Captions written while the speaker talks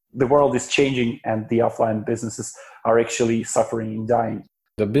the world is changing and the offline businesses are actually suffering and dying.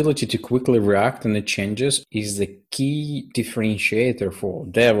 The ability to quickly react on the changes is the key differentiator for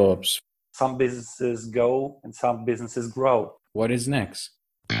DevOps. Some businesses go and some businesses grow. What is next?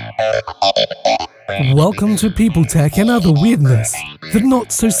 Welcome to People Tech and Other Weirdness, the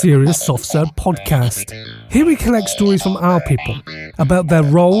not-so-serious SoftServe podcast. Here we collect stories from our people about their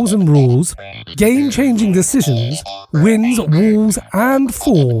roles and rules, game-changing decisions, wins, walls, and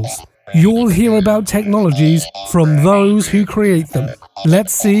falls. You'll hear about technologies from those who create them.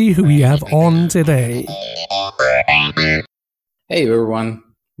 Let's see who we have on today. Hey everyone,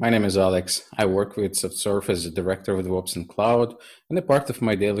 my name is Alex. I work with SoftServe as a director of DevOps and Cloud, and a part of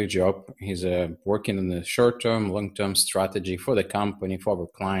my daily job is working on the short-term, long-term strategy for the company, for our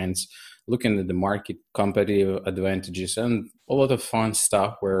clients, looking at the market competitive advantages, and a lot of fun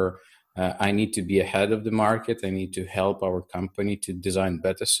stuff where I need to be ahead of the market. I need to help our company to design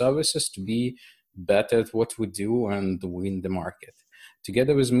better services, to be better at what we do and win the market.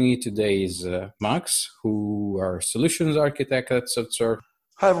 Together with me today is Max, who are solutions architect at SoftServe.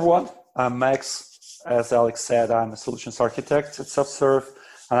 Hi everyone, I'm Max. As Alex said, I'm a solutions architect at SoftServe,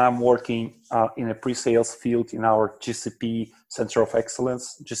 and I'm working in a pre-sales field in our GCP Center of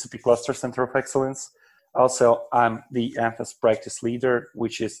Excellence, GCP Cluster Center of Excellence. Also, I'm the Anthos practice leader,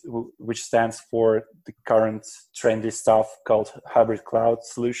 which stands for the current trendy stuff called hybrid cloud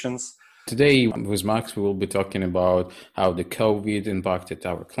solutions. Today with Max, we will be talking about how the COVID impacted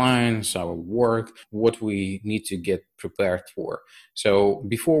our clients, our work, what we need to get prepared for. So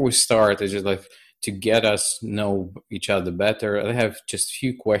before we start, I just like to get us know each other better. I have just a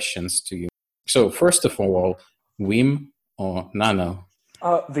few questions to you. So first of all, Vim or Nano?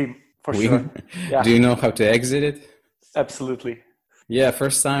 Vim, for Vim. sure. Yeah. Do you know how to exit it? Absolutely. Yeah,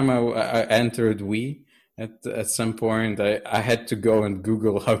 first time I entered We. At some point, I had to go and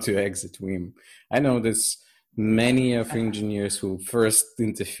Google how to exit Vim. I know there's many of engineers who first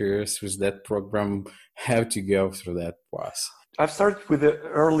interferes with that program have to go through that process. I've started with the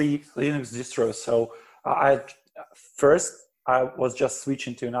early Linux distros, so I was just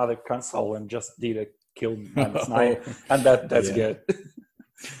switching to another console and just did a kill -9, and that's good.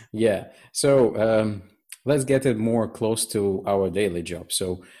 Yeah. So let's get it more close to our daily job.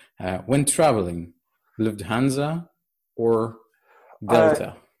 So when traveling, Lufthansa or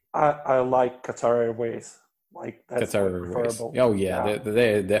Delta? I like Qatar Airways. Like that's Qatar Airways. preferable. Oh yeah.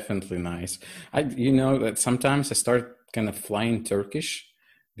 They're definitely nice. You know that sometimes I start kind of flying Turkish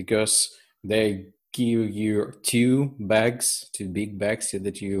because they give you two big bags, so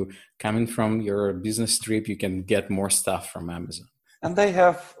that you coming from your business trip, you can get more stuff from Amazon. And they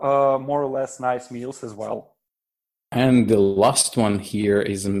have more or less nice meals as well. And the last one here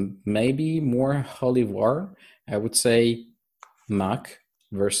is maybe more holy war. I would say Mac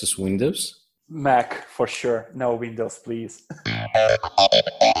versus Windows. Mac for sure. No Windows, please.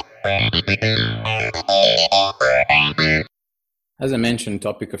 As I mentioned,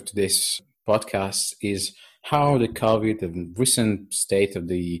 topic of today's podcast is how the COVID and recent state of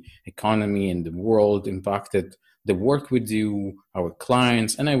the economy and the world impacted the work we do, our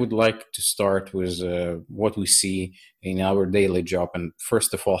clients, and I would like to start with what we see in our daily job, and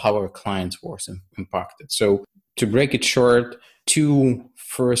first of all, how our clients were impacted. So to break it short, two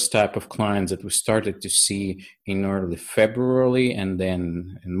first type of clients that we started to see in early February and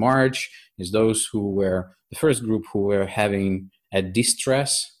then in March is those who were, the first group who were having a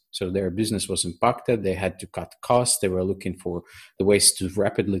distress. So their business was impacted. They had to cut costs. They were looking for the ways to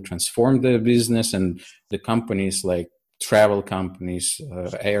rapidly transform their business. And the companies like travel companies,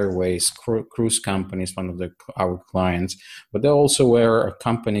 airways, cruise companies, one of our clients. But there also were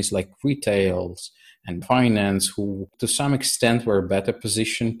companies like retails and finance who, to some extent, were better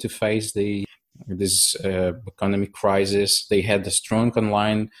positioned to face this economic crisis. They had a strong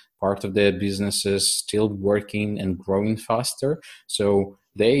online part of their businesses still working and growing faster. So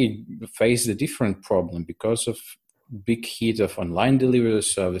they faced a different problem because of big hit of online delivery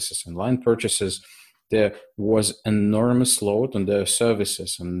services, online purchases. There was enormous load on their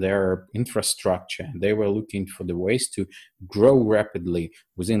services and their infrastructure. They were looking for the ways to grow rapidly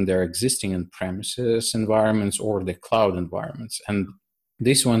within their existing on-premises environments or the cloud environments. And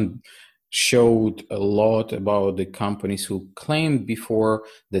this one showed a lot about the companies who claimed before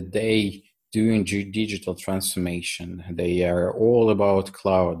that they doing digital transformation. They are all about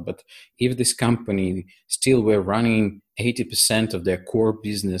cloud. But if this company still were running 80% of their core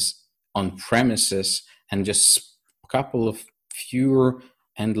business on premises and just a couple of fewer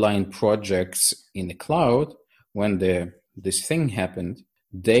endline projects in the cloud, when this thing happened,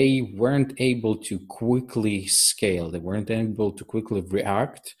 they weren't able to quickly scale. They weren't able to quickly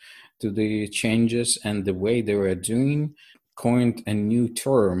react to the changes, and the way they were doing coined a new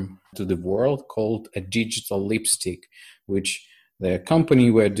term to the world called a digital lipstick, which the company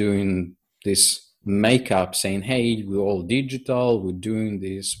were doing this makeup saying, hey, we're all digital, we're doing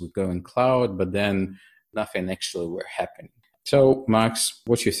this, we're going cloud, but then nothing actually were happening. So Max,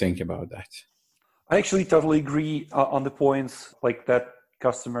 what do you think about that? I actually totally agree on the points like that.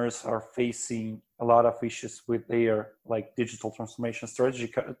 Customers are facing a lot of issues with their like digital transformation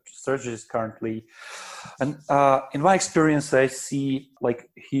strategies currently, and in my experience, I see like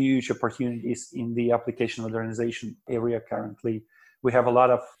huge opportunities in the application modernization area currently. We have a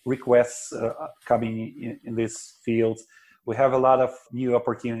lot of requests coming in this field. We have a lot of new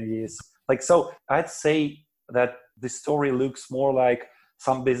opportunities. Like, so I'd say that the story looks more like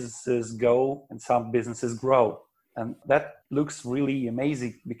some businesses go and some businesses grow. And that looks really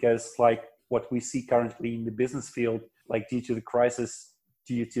amazing because like what we see currently in the business field, like due to the crisis,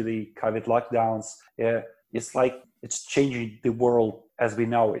 due to the COVID lockdowns, it's like it's changing the world as we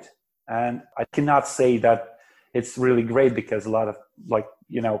know it. And I cannot say that it's really great because a lot of like,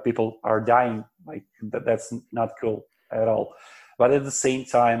 people are dying. Like that's not cool at all. But at the same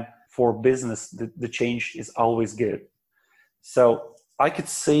time, for business, the change is always good. So I could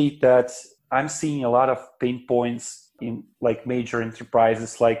say that I'm seeing a lot of pain points in like major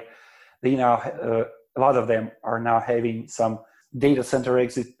enterprises, like a lot of them are now having some data center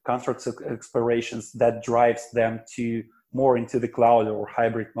exit contracts expirations that drives them to more into the cloud or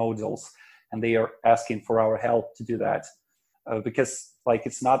hybrid models. And they are asking for our help to do that because like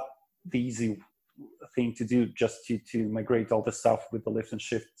it's not the easy thing to do just to migrate all the stuff with the lift and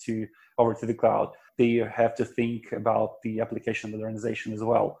shift over to the cloud. They have to think about the application modernization as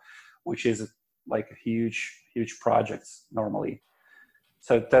well, which is like a huge project normally.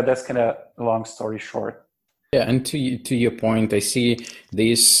 So that's kind of a long story short. Yeah, and to your point, I see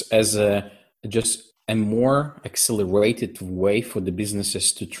this as just a more accelerated way for the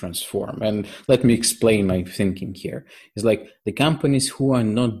businesses to transform. And let me explain my thinking here. It's like the companies who are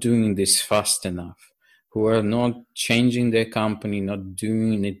not doing this fast enough, who are not changing their company, not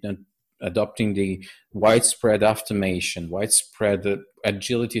doing it, not adopting the widespread automation, widespread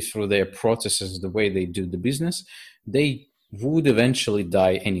agility through their processes, the way they do the business, they would eventually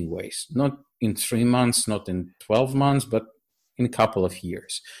die anyways. Not in 3 months, not in 12 months, but in a couple of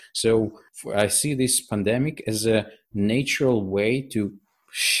years. So I see this pandemic as a natural way to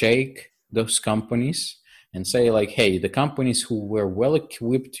shake those companies and say like, hey, the companies who were well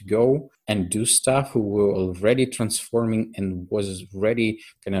equipped to go and do stuff, who were already transforming and was ready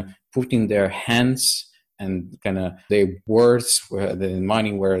kind of putting their hands and kind of their words, where the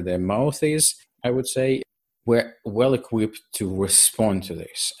money where their mouth is, I would say, we're well equipped to respond to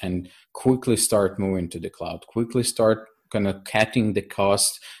this and quickly start moving to the cloud, quickly start kind of cutting the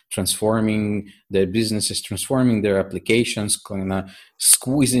cost, transforming their businesses, transforming their applications, kind of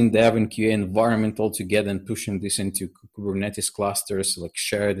squeezing dev and QA environment all together and pushing this into Kubernetes clusters, like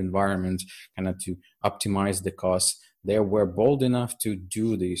shared environments, kind of to optimize the cost. They were bold enough to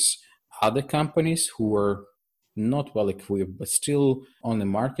do this. Other companies who were not well equipped, but still on the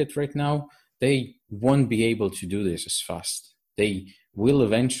market right now, they won't be able to do this as fast. They will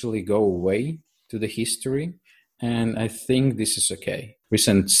eventually go away to the history. And I think this is okay.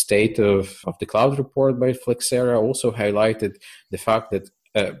 Recent State of the Cloud report by Flexera also highlighted the fact that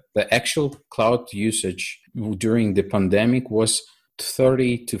the actual cloud usage during the pandemic was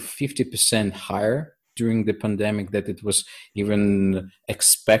 30 to 50% higher during the pandemic that it was even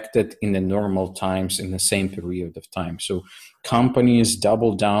expected in the normal times in the same period of time. So companies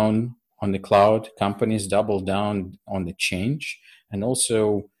double down on the cloud, companies double down on the change, and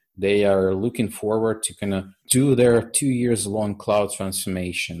also they are looking forward to kind of do their 2 years long cloud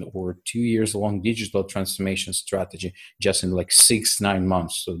transformation or 2 years long digital transformation strategy just in like 6-9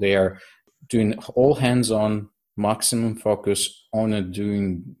 months. So they are doing all hands on, maximum focus on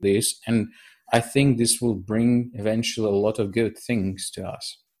doing this. And I think this will bring eventually a lot of good things to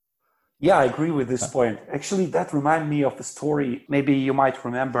us. Yeah, I agree with this point. Actually, that reminds me of a story. Maybe you might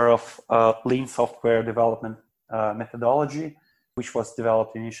remember of lean software development methodology, which was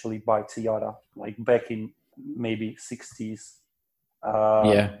developed initially by Toyota, like back in maybe 60s.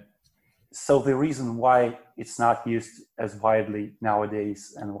 So the reason why it's not used as widely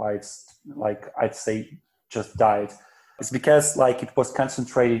nowadays and why it's like, I'd say just died, is because like it was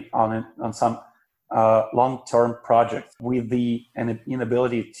concentrated on some long-term project with the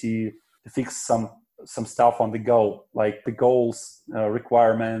inability to fix some stuff on the go, like the goals,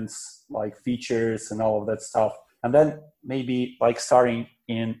 requirements, like features and all of that stuff. And then maybe like starting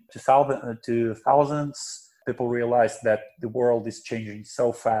in 2000s, people realized that the world is changing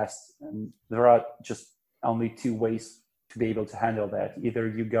so fast, and there are just only two ways to be able to handle that. Either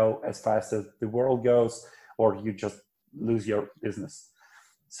you go as fast as the world goes, or you just lose your business.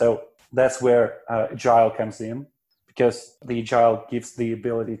 So that's where Agile comes in, because the Agile gives the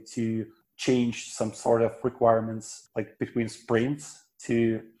ability to change some sort of requirements, like between sprints,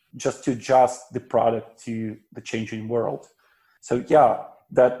 to adjust the product to the changing world. So yeah,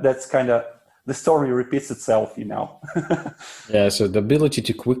 that's kind of, the story repeats itself, you know. Yeah, so the ability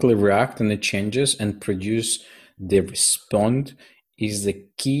to quickly react on the changes and produce the response is the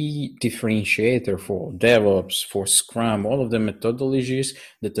key differentiator for DevOps, for Scrum, all of the methodologies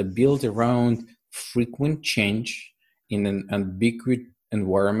that are built around frequent change in an ambiguous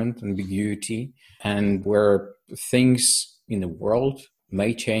environment, ambiguity, and where things in the world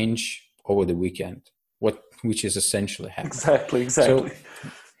may change over the weekend, which is essentially happening. Exactly. So,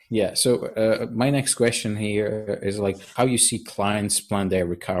 yeah. So my next question here is like how you see clients plan their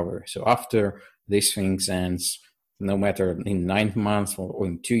recovery. So after these things ends, no matter in 9 months or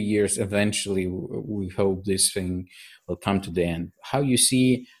in 2 years, eventually we hope this thing will come to the end. How you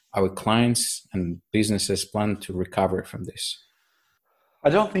see our clients and businesses plan to recover from this? I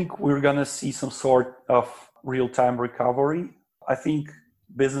don't think we're going to see some sort of real-time recovery. I think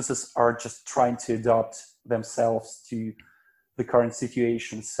businesses are just trying to adapt themselves to the current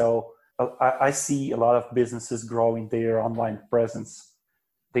situation. So I see a lot of businesses growing their online presence.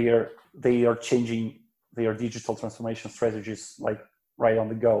 They are changing their digital transformation strategies like right on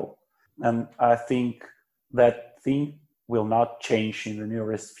the go. And I think that thing will not change in the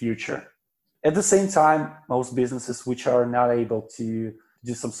nearest future. At the same time, most businesses which are not able to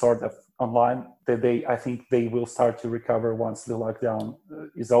do some sort of online, I think they will start to recover once the lockdown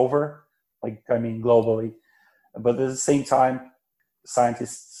is over, globally. But at the same time,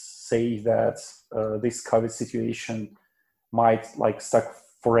 scientists say that this COVID situation might stuck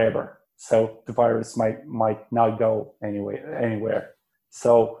forever. So the virus might not go anywhere.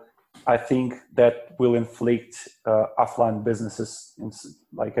 So I think that will inflict offline businesses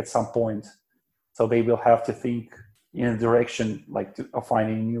at some point. So they will have to think in a direction of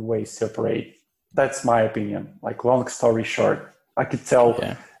finding new ways to operate. That's my opinion. Long story short, I could tell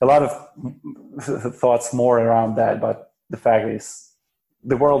a lot of thoughts more around that, but the fact is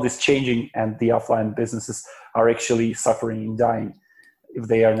the world is changing and the offline businesses are actually suffering and dying if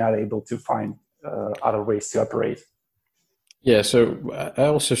they are not able to find other ways to operate. Yeah, so I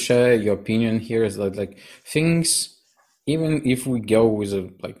also share your opinion here is that things, even if we go with a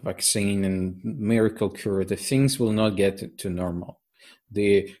vaccine and miracle cure, the things will not get to normal.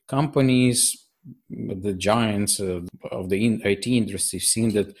 The companies, the giants of the IT industry,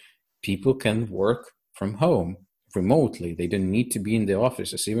 seen that people can work from home remotely. They don't need to be in the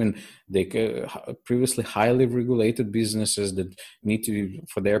offices. Even they previously highly regulated businesses that need to,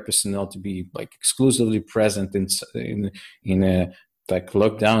 for their personnel to be exclusively present in a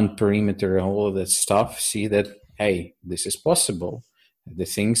lockdown perimeter and all of that stuff, see that, hey, this is possible. The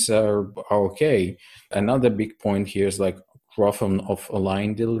things are okay. Another big point here is growth of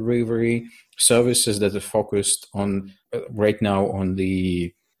online delivery services that are focused on right now on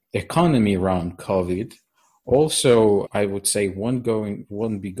the economy around COVID. Also, I would say won't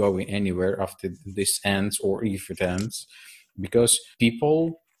be going anywhere after this ends, or if it ends, because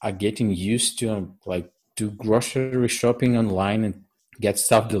people are getting used to do grocery shopping online and get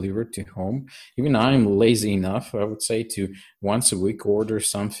stuff delivered to home. Even I'm lazy enough, I would say, to once a week order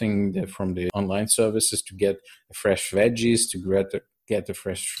something from the online services to get fresh veggies, to get the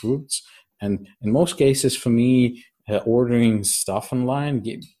fresh fruits. And in most cases, for me, ordering stuff online,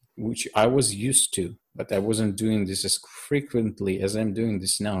 which I was used to, but I wasn't doing this as frequently as I'm doing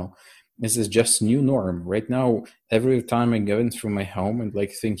this now. This is just new norm. Right now, every time I go in through my home and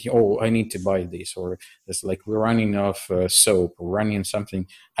thinking, oh, I need to buy this, or it's we're running out of soap or running something,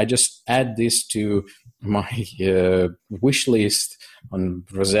 I just add this to my wish list on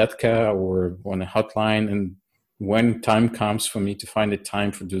Rosetka or on a hotline. And when time comes for me to find a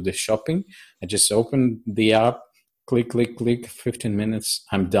time to do the shopping, I just open the app, click, 15 minutes,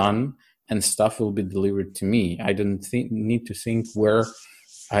 I'm done, and stuff will be delivered to me. I don't need to think where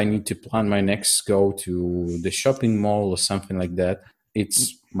I need to plan my next go to the shopping mall or something like that.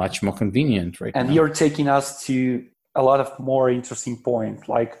 It's much more convenient right now. And you're taking us to a lot of more interesting points.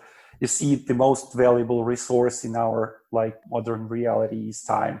 You see, the most valuable resource in our modern reality is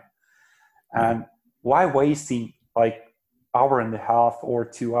time. And why wasting hour and a half or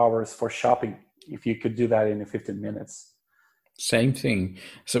 2 hours for shopping if you could do that in 15 minutes? Same thing.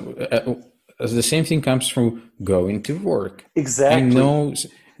 So the same thing comes from going to work. Exactly. I know.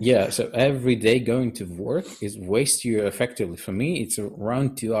 Yeah. So every day going to work is waste you effectively. For me, it's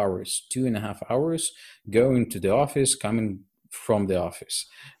around 2 hours, 2.5 hours going to the office, coming from the office.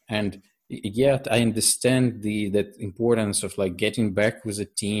 And yet I understand that importance of like getting back with the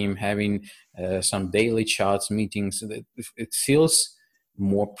team, having some daily chats, meetings. It feels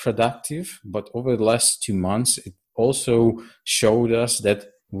more productive, but over the last 2 months, it also showed us that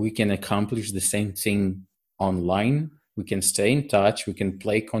we can accomplish the same thing online. We can stay in touch. We can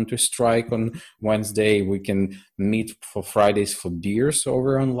play Counter-Strike on Wednesday. We can meet for Fridays for beers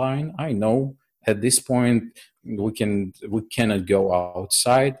over online. I know at this point we cannot go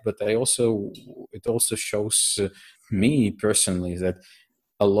outside, but it also shows me personally that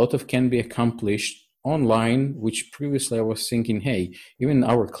a lot of can be accomplished online, which previously I was thinking, hey, even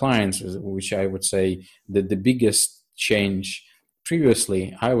our clients, which I would say that the biggest change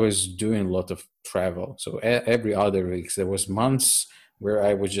previously, I was doing a lot of travel. So every other week, there was months where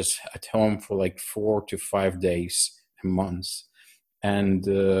I was just at home for like 4 to 5 days a month. And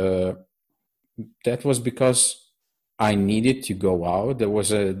that was because I needed to go out. There was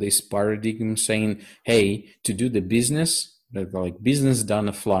this paradigm saying, hey, to do the business, like business done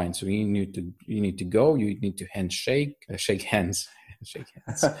offline. So you need to go, you need to shake hands.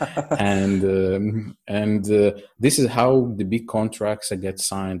 and this is how the big contracts get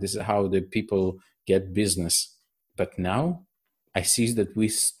signed. This is how the people get business. But now I see that we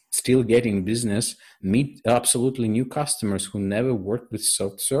still getting business, meet absolutely new customers who never worked with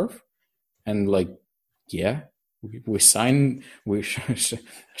SoftServe, and like, yeah, we sign, we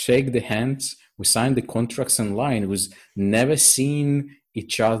shake the hands, we sign the contracts online. We've never seen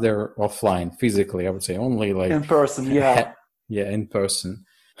each other offline, physically, I would say, only like in person, yeah. Yeah, in person.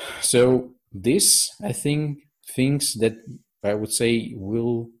 So this, I think, things that I would say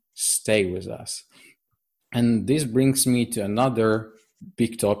will stay with us. And this brings me to another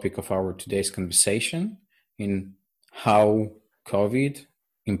big topic of our today's conversation, in how COVID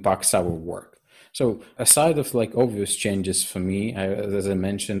impacts our work. So aside of like obvious changes for me, as I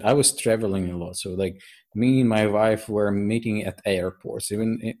mentioned, I was traveling a lot. So like me and my wife were meeting at airports.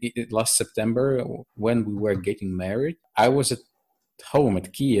 Even last September, when we were getting married, I was at home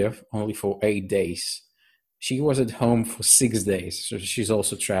at Kiev only for 8 days. She was at home for 6 days. So she's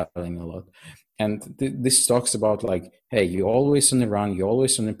also traveling a lot. And this talks about like, hey, you're always on the run, you're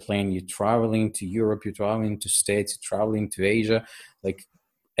always on a plane, you're traveling to Europe, you're traveling to States, you're traveling to Asia, like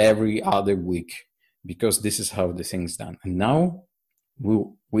every other week, because this is how the thing's done. And now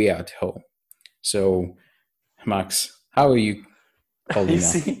we are at home. So Max, how are you holding You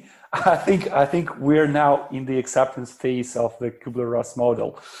see, I think we're now in the acceptance phase of the 𝗚𝘂𝘁𝘁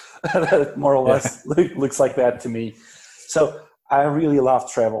model. That more or less looks like that to me. So I really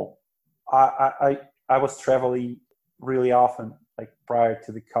love travel. I was traveling really often, like prior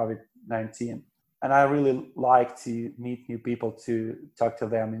to the COVID-19. And I really like to meet new people, to talk to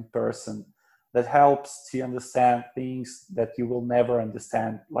them in person. That helps to understand things that you will never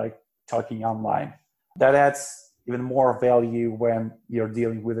understand, like talking online. That adds even more value when you're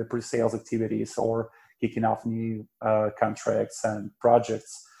dealing with the pre-sales activities or kicking off new contracts and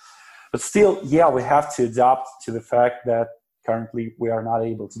projects. But still, yeah, we have to adapt to the fact that currently we are not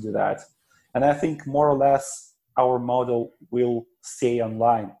able to do that. And I think more or less our model will stay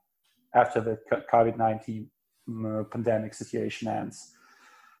online after the COVID-19 pandemic situation ends.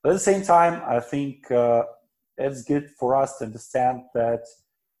 But at the same time, I think it's good for us to understand that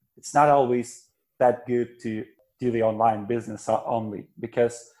it's not always that good to do the online business only,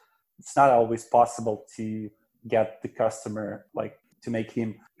 because it's not always possible to get the customer, like to make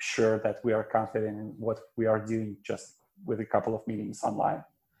him sure that we are confident in what we are doing just with a couple of meetings online.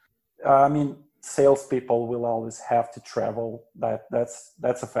 I mean, salespeople will always have to travel. That's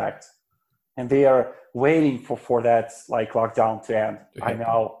a fact. And they are waiting for that like lockdown to end. I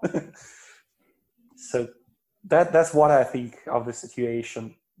know. So that's what I think of the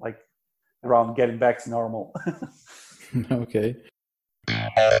situation, like around getting back to normal. Okay.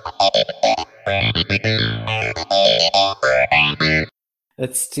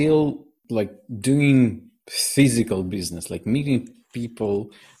 It's still like doing physical business, like meeting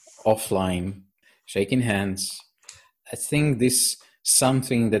people offline, shaking hands. I think this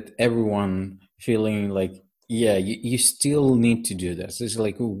something that everyone feeling like, yeah, you still need to do this. It's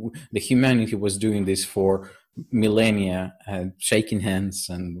like the humanity was doing this for millennia, shaking hands,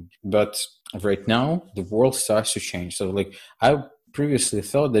 but right now the world starts to change. So like I previously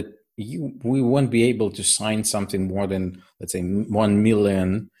thought that we won't be able to sign something more than, let's say, 1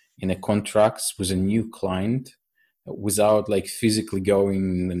 million in a contract with a new client without like physically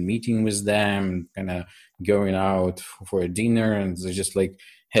going and meeting with them, kind of going out for a dinner, and they're just like,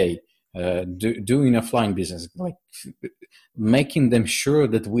 hey, doing offline business, like making them sure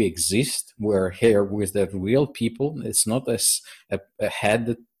that we exist. We're here with the real people. It's not as a head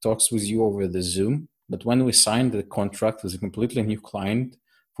that talks with you over the Zoom. But when we signed the contract with a completely new client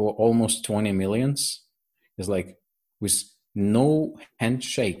for almost 20 millions, it's like with no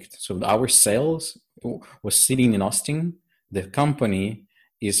handshake. So our sales was sitting in Austin. The company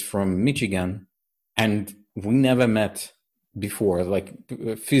is from Michigan, and we never met before, like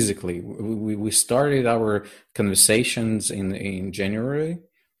physically. We started our conversations in January.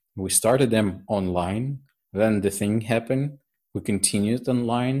 We started them online. Then the thing happened. We continued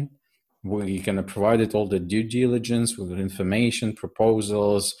online. We kind of provided all the due diligence with information,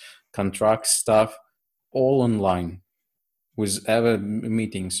 proposals, contract stuff, all online with every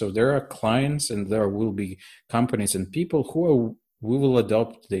meeting. So there are clients and there will be companies and people who will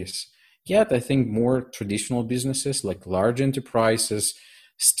adopt this. Yet I think more traditional businesses like large enterprises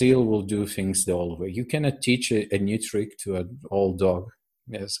still will do things the old way. You cannot teach a new trick to an old dog,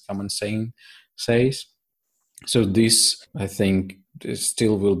 as common saying says. So this, I think,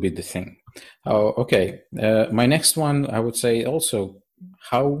 still will be the thing. Okay, my next one, I would say also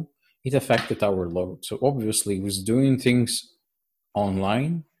how it affected our load. So obviously, with doing things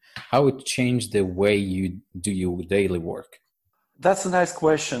online, how it changed the way you do your daily work. That's a nice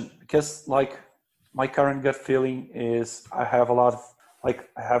question, because like my current gut feeling is I have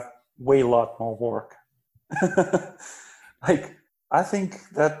way lot more work. Like, I think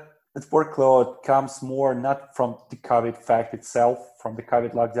that workload comes more not from the COVID fact itself, from the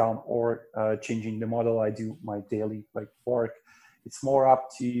COVID lockdown, or changing the model I do my daily work. It's more up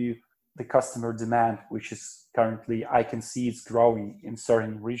to the customer demand, which is currently, I can see it's growing in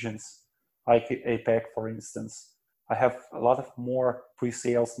certain regions, like APAC, for instance. I have a lot of more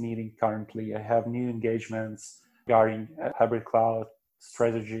pre-sales meeting currently. I have new engagements regarding hybrid cloud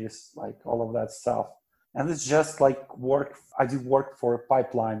strategies, like all of that stuff. And it's just like work. I do work for a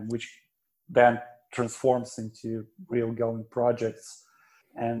pipeline, which then transforms into real going projects.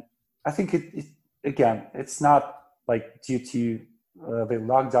 And I think it's not like due to the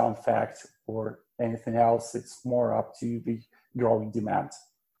lockdown fact or anything else. It's more up to the growing demand.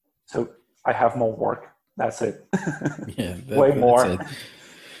 So I have more work. That's it. Yeah, way more. It.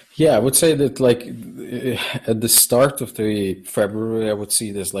 Yeah, I would say that like at the start of the February, I would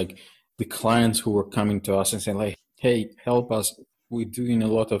see this like the clients who were coming to us and saying like, hey, help us. We're doing a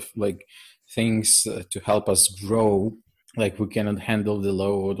lot of like things to help us grow. Like we cannot handle the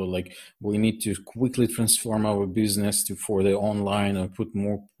load, or like we need to quickly transform our business for the online, or put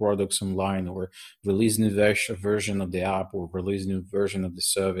more products online, or release new version of the app, or release new version of the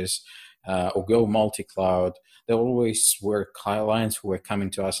service, or go multi-cloud. There always were clients who were coming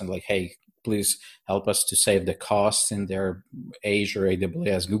to us and like, hey, please help us to save the costs in their Azure,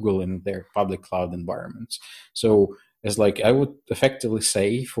 AWS, Google, and their public cloud environments. So it's like I would effectively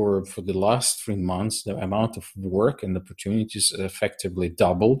say for the last 3 months, the amount of work and opportunities effectively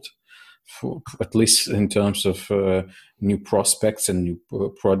doubled, at least in terms of new prospects and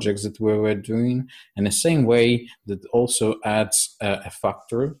new projects that we were doing. And the same way that also adds a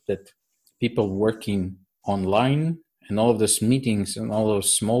factor that people working online and all of those meetings and all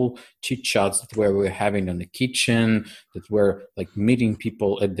those small chit chats that we were having in the kitchen, that were like meeting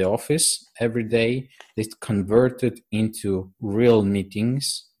people at the office every day, they converted into real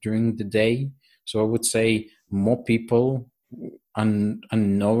meetings during the day. So I would say more people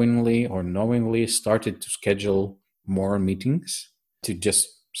unknowingly or knowingly started to schedule more meetings to just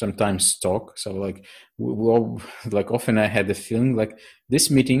sometimes talk. So like we all, like often I had the feeling like this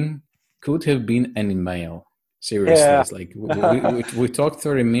meeting could have been an email. Seriously, Yeah. It's like we talked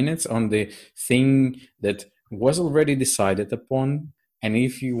 30 minutes on the thing that was already decided upon. And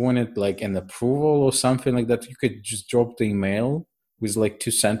if you wanted like an approval or something like that, you could just drop the email with like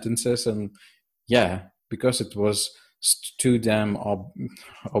 2 sentences. And yeah, because it was too damn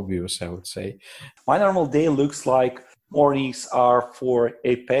obvious, I would say. My normal day looks like mornings are for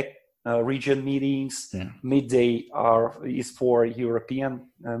APEC region meetings, midday is for European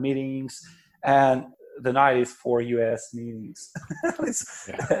meetings, and the night is for US meetings.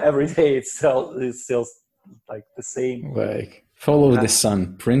 Every day it's still like the same. Like follow the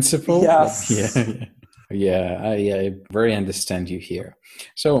sun principle. Yes. I very understand you here.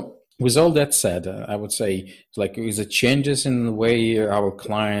 So with all that said, I would say like is it changes in the way our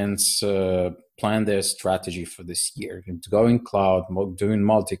clients plan their strategy for this year, going cloud, doing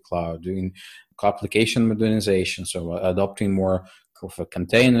multi-cloud, doing application modernization, so adopting more of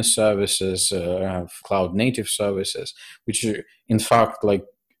container services, have cloud native services, which are in fact like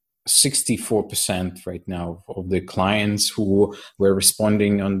 64% right now of the clients who were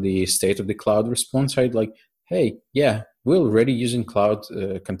responding on the state of the cloud response side, like, hey, yeah, we're already using cloud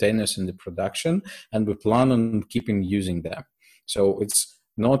containers in the production and we plan on keeping using them. So it's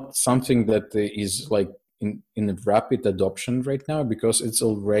not something that is like in a rapid adoption right now, because it's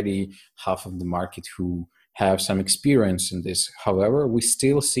already half of the market who have some experience in this. However, we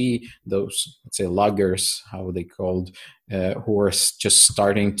still see those, let's say, laggers, how they called, who are just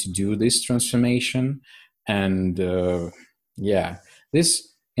starting to do this transformation. And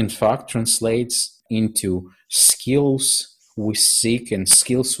this in fact translates into skills we seek and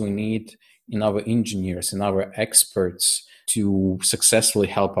skills we need in our engineers and our experts to successfully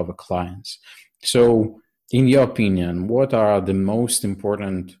help our clients. So in your opinion, what are the most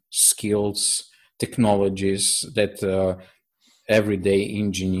important skills, technologies that everyday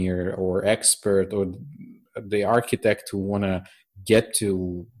engineer or expert or the architect who want to get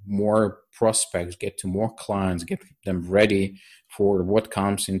to more prospects, get to more clients, get them ready for what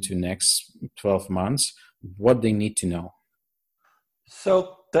comes into next 12 months, what they need to know?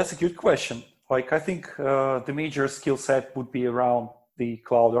 So that's a good question. Like, I think the major skill set would be around the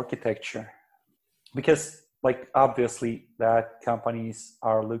cloud architecture, because like obviously that companies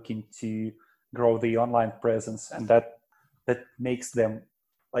are looking to grow the online presence, and that makes them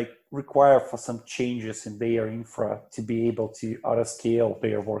like require for some changes in their infra to be able to auto scale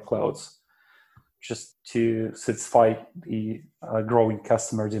their workloads just to satisfy the growing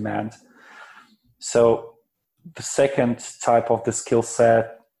customer demand. So the second type of the skill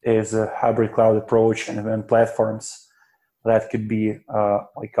set is a hybrid cloud approach and event platforms. That could be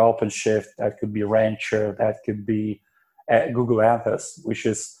like OpenShift, that could be Rancher, that could be Google Anthos, which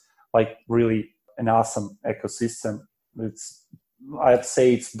is like really an awesome ecosystem. I'd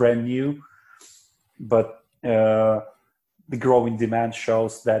say it's brand new, but the growing demand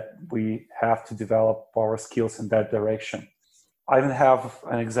shows that we have to develop our skills in that direction. I even have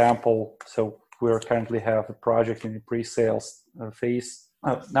an example. So we currently have a project in the pre-sales phase.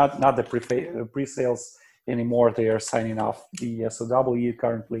 Not the pre-sales anymore. They are signing off the SOW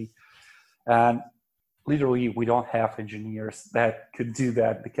currently. And literally, we don't have engineers that could do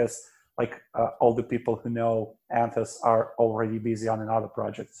that, because like all the people who know Anthos are already busy on another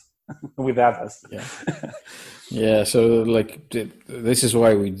project with Anthos. Yeah. So like this is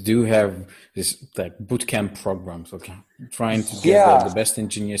why we do have this like bootcamp programs, okay, trying to get the best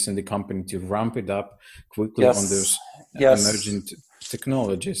engineers in the company to ramp it up quickly on those emerging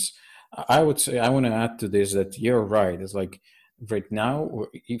technologies. I would say, I want to add to this that you're right. It's like right now,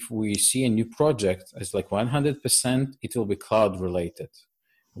 if we see a new project, it's like 100% it will be cloud related.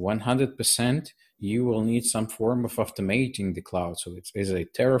 100% you will need some form of automating the cloud. So it's a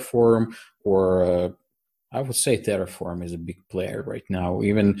Terraform, or I would say Terraform is a big player right now.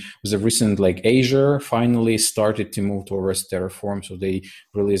 Even with the recent, like Azure finally started to move towards Terraform. So they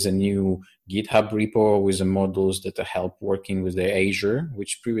released a new GitHub repo with the modules that help working with the Azure,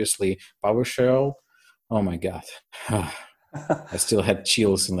 which previously PowerShell. Oh my God. I still had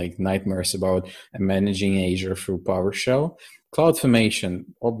chills and like nightmares about managing Azure through PowerShell. CloudFormation,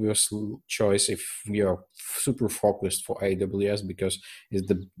 obvious choice if you're super focused for AWS, because it's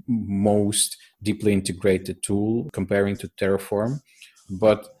the most deeply integrated tool comparing to Terraform.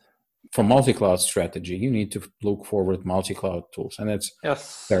 But for multi-cloud strategy, you need to look forward multi-cloud tools, and it's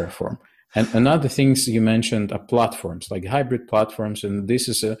Terraform. And another things you mentioned are platforms, like hybrid platforms. And this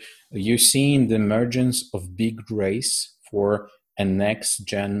is you're seeing the emergence of big race for a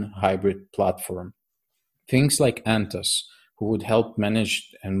next-gen hybrid platform. Things like Anthos, who would help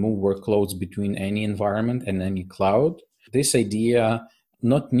manage and move workloads between any environment and any cloud. This idea,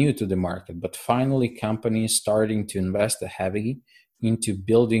 not new to the market, but finally companies starting to invest heavily into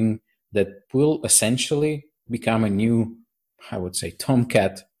building that will essentially become a new, I would say,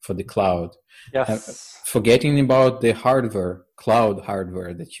 Tomcat for the cloud. Forgetting about the hardware, cloud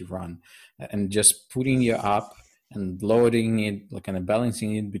hardware that you run, and just putting your app and loading it, like kind of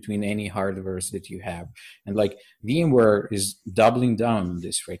balancing it between any hardwares that you have. And like VMware is doubling down on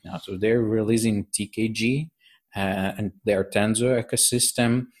this right now. So they're releasing TKG and their Tensor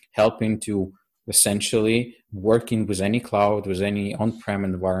ecosystem, helping to essentially working with any cloud, with any on-prem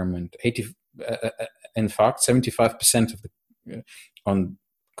environment. In fact, 75% of the on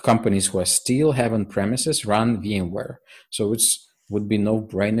companies who are still have on-premises run VMware. So it's would be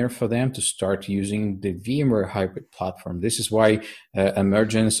no-brainer for them to start using the VMware hybrid platform. This is why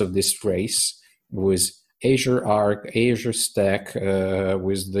emergence of this race with Azure Arc, Azure Stack,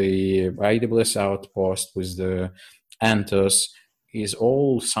 with the AWS Outpost, with the Anthos, is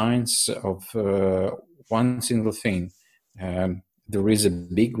all signs of one single thing. There is a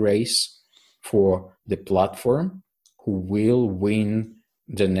big race for the platform who will win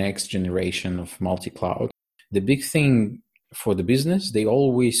the next generation of multi-cloud. The big thing for the business, they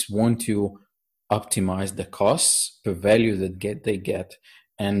always want to optimize the costs per value that they get.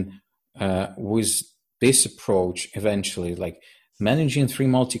 And with this approach, eventually, like managing three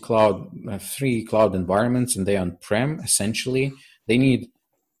cloud environments, and they on-prem, essentially, they need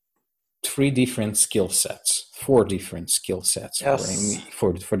four different skill sets Yes.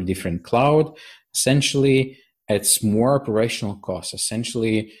 for the different cloud. Essentially, it's more operational costs.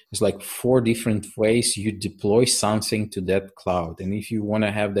 Essentially, it's like four different ways you deploy something to that cloud. And if you want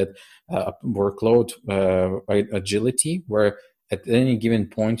to have that workload agility, where at any given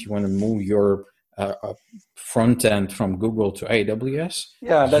point you want to move your front end from Google to AWS.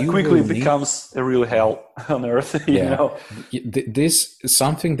 Yeah, that quickly becomes a real hell on earth. You know, this is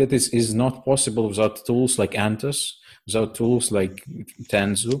something that is not possible without tools like Antus, without tools like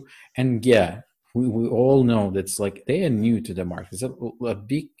Tanzu, and we all know that's like they are new to the market. It's a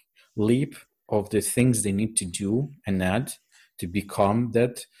big leap of the things they need to do and add to become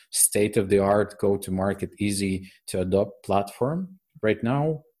that state-of-the-art, go-to-market, easy to adopt platform. Right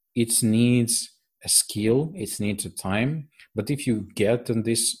now, it needs a skill, it needs a time. But if you get on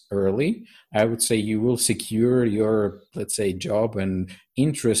this early, I would say you will secure your, let's say, job and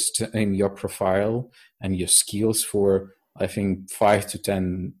interest in your profile and your skills for, I think, 5 to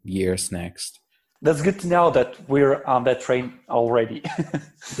 10 years next. That's good to know that we're on that train already.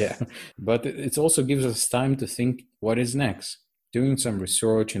 Yeah, but it also gives us time to think what is next. Doing some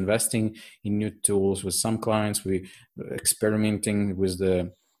research, investing in new tools. With some clients, we experimenting with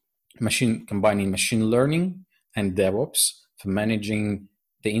the combining machine learning and DevOps for managing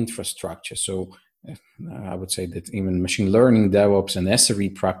the infrastructure. So I would say that even machine learning, DevOps, and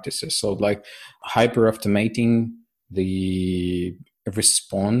SRE practices. So like hyper automating the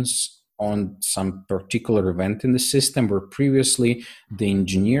response on some particular event in the system where previously the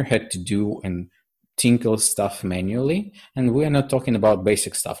engineer had to do and tinkle stuff manually. And we're not talking about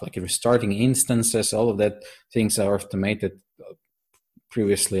basic stuff like restarting instances, all of that things are automated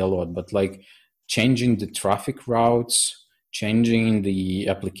previously a lot, but like changing the traffic routes, changing the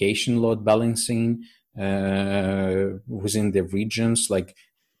application load balancing within the regions, like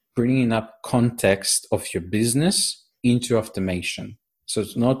bringing up context of your business into automation. So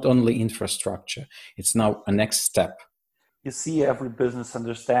it's not only infrastructure, it's now a next step. You see, every business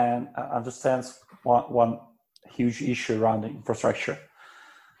understands one huge issue around the infrastructure.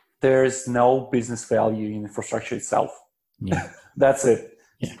 There is no business value in infrastructure itself. Yeah. That's it.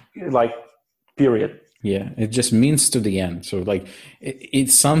 Yeah. Like, period. Yeah, it just means to the end. So like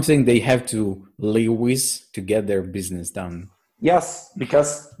it's something they have to live with to get their business done. Yes,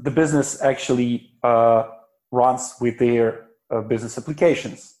 because the business actually runs with their business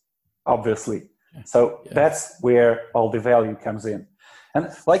applications, obviously. So that's where all the value comes in. And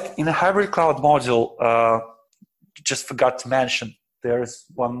like in a hybrid cloud module, just forgot to mention, there's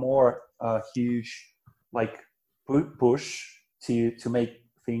one more huge like push to make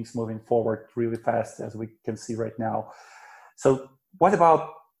things moving forward really fast, as we can see right now. So what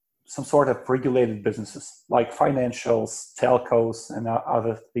about some sort of regulated businesses like financials, telcos, and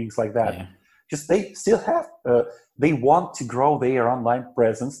other things like that? Yeah. Just they still have, they want to grow their online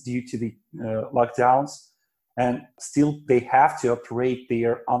presence due to the lockdowns, and still they have to operate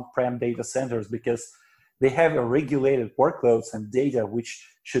their on-prem data centers because they have a regulated workloads and data which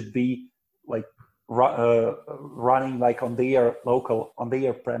should be like running like on their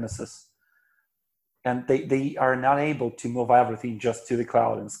premises. And they are not able to move everything just to the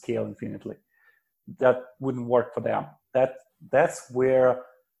cloud and scale infinitely. That wouldn't work for them. That's where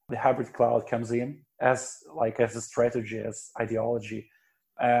the hybrid cloud comes in as a strategy, as ideology.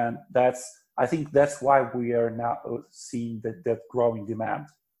 And I think that's why we are now seeing that growing demand.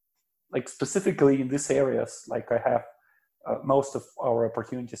 Like specifically in these areas, like I have most of our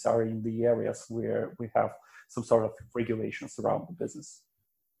opportunities are in the areas where we have some sort of regulations around the business.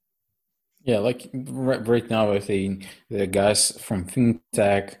 Yeah, like right now, I think the guys from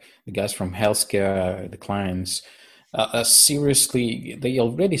fintech, the guys from healthcare, the clients, seriously, they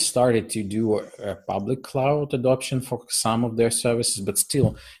already started to do a public cloud adoption for some of their services, but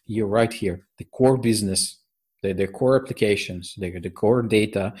still, you're right here. The core business, their core applications, the core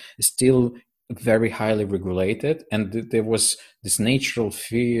data is still very highly regulated, and there was this natural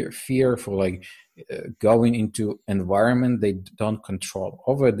fear for like going into environment they don't control.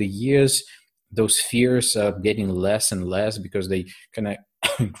 Over the years, those fears are getting less and less because they kind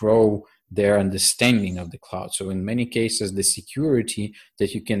of grow their understanding of the cloud. So in many cases, the security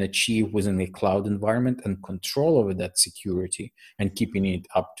that you can achieve within a cloud environment and control over that security and keeping it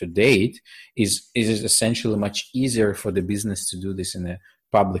up to date is essentially much easier for the business to do this in a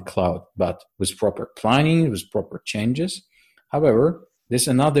public cloud, but with proper planning, with proper changes. However, there's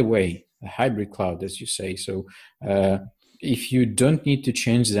another way, a hybrid cloud, as you say. So if you don't need to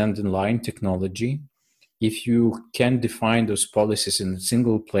change the underlying technology, if you can define those policies in a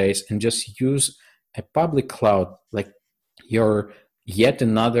single place and just use a public cloud, like your yet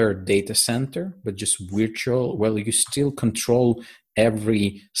another data center, but just virtual, well, you still control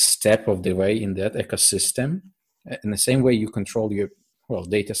every step of the way in that ecosystem. In the same way you control your, well,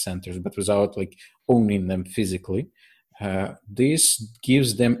 data centers, but without like owning them physically. This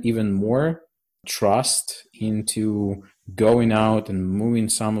gives them even more trust into going out and moving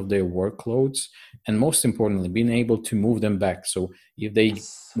some of their workloads, and most importantly, being able to move them back. So if they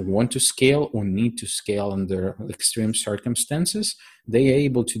want to scale or need to scale under extreme circumstances, they are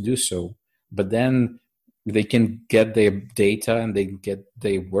able to do so. But then they can get their data and they get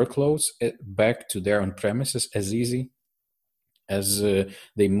their workloads back to their on-premises as easy as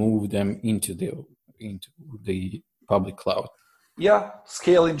they move them into the public cloud. Yeah,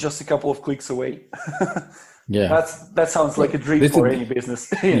 scaling just a couple of clicks away. Yeah, that sounds like a dream for any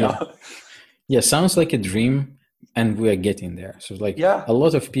business. You know? Yeah, sounds like a dream, and we are getting there. So like a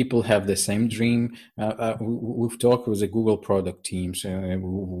lot of people have the same dream. We've talked with the Google product teams.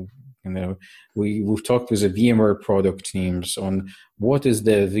 We've talked with the VMware product teams on what is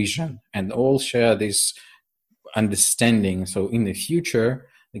their vision, and all share this understanding. So in the future,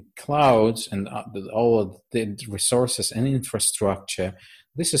 the clouds and all of the resources and infrastructure,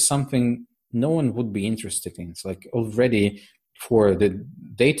 this is something no one would be interested in. It's like already for the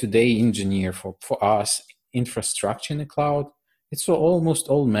day-to-day engineer, for us, infrastructure in the cloud, it's almost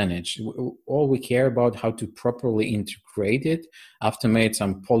all managed. All we care about how to properly integrate it, automate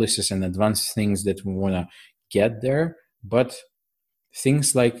some policies and advanced things that we want to get there. But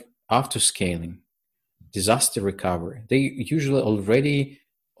things like auto-scaling, disaster recovery, they usually already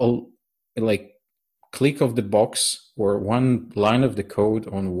like click of the box or one line of the code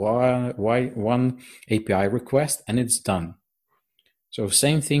on one API request, and it's done. So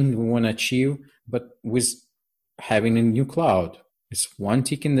same thing we want to achieve, but with having a new cloud. It's one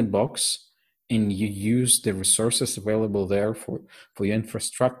tick in the box, and you use the resources available there for your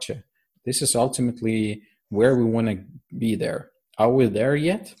infrastructure. This is ultimately where we want to be there. Are we there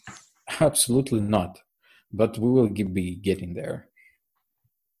yet? Absolutely not. But we will be getting there.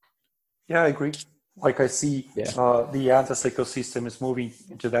 Yeah, I agree. Like I see the Anthos ecosystem is moving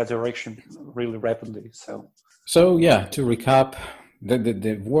into that direction really rapidly. So yeah, to recap,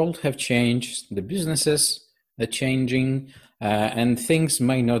 the world have changed, the businesses are changing, and things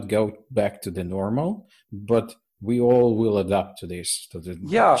may not go back to the normal, but we all will adapt to this, to the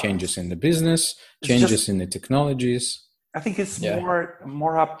changes in the business, changes in the technologies. I think it's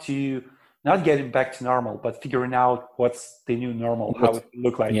more up to not getting back to normal, but figuring out what's the new normal, how it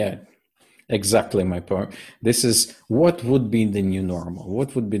look like. Yeah. Exactly my point. This is what would be the new normal.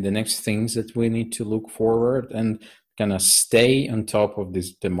 What would be the next things that we need to look forward and kind of stay on top of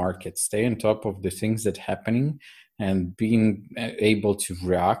the market, stay on top of the things that are happening, and being able to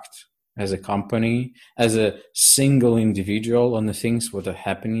react as a company, as a single individual on the things that are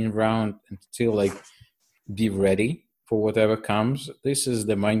happening around, and still like be ready for whatever comes. This is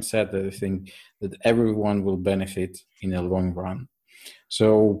the mindset that I think that everyone will benefit in the long run.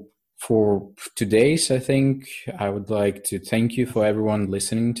 So for today's, I think I would like to thank you for everyone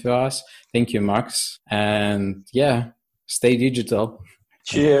listening to us. Thank you, Max. And stay digital.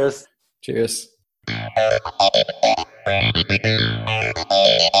 Cheers. Cheers.